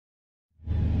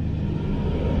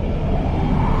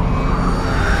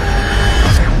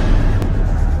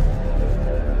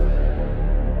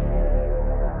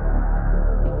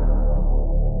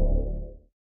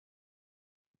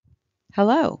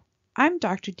Hello, I'm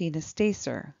Dr. Deena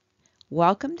Stacer.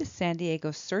 Welcome to San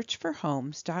Diego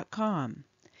SearchForHomes.com.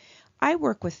 I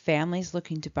work with families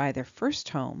looking to buy their first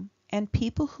home and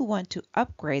people who want to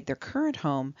upgrade their current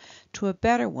home to a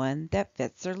better one that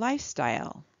fits their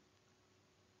lifestyle.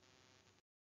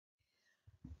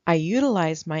 I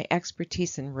utilize my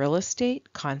expertise in real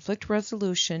estate, conflict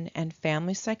resolution, and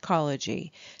family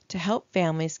psychology to help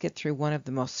families get through one of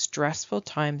the most stressful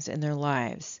times in their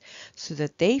lives so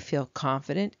that they feel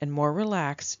confident and more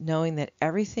relaxed knowing that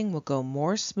everything will go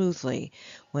more smoothly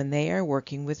when they are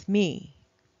working with me.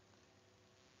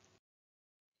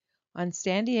 On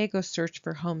San Diego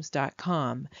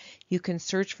SearchForHomes.com, you can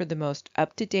search for the most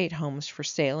up-to-date homes for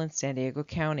sale in San Diego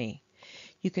County.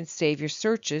 You can save your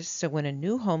searches so when a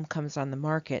new home comes on the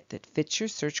market that fits your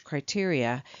search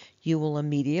criteria, you will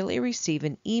immediately receive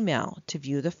an email to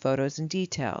view the photos and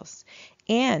details.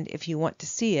 And if you want to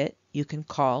see it, you can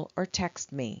call or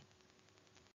text me.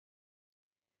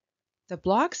 The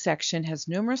blog section has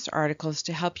numerous articles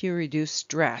to help you reduce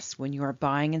stress when you are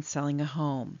buying and selling a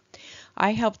home.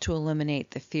 I help to eliminate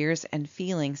the fears and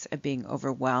feelings of being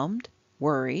overwhelmed,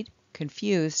 worried,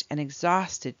 confused, and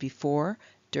exhausted before,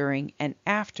 during, and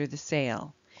after the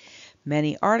sale.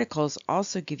 Many articles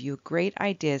also give you great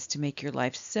ideas to make your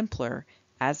life simpler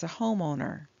as a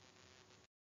homeowner.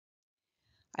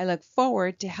 I look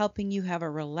forward to helping you have a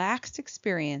relaxed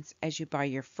experience as you buy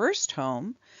your first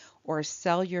home or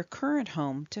sell your current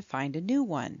home to find a new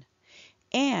one.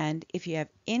 And if you have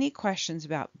any questions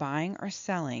about buying or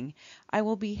selling, I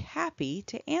will be happy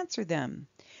to answer them.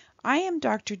 I am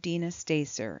Dr. Deena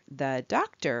Stacer, the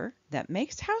doctor that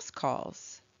makes house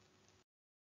calls.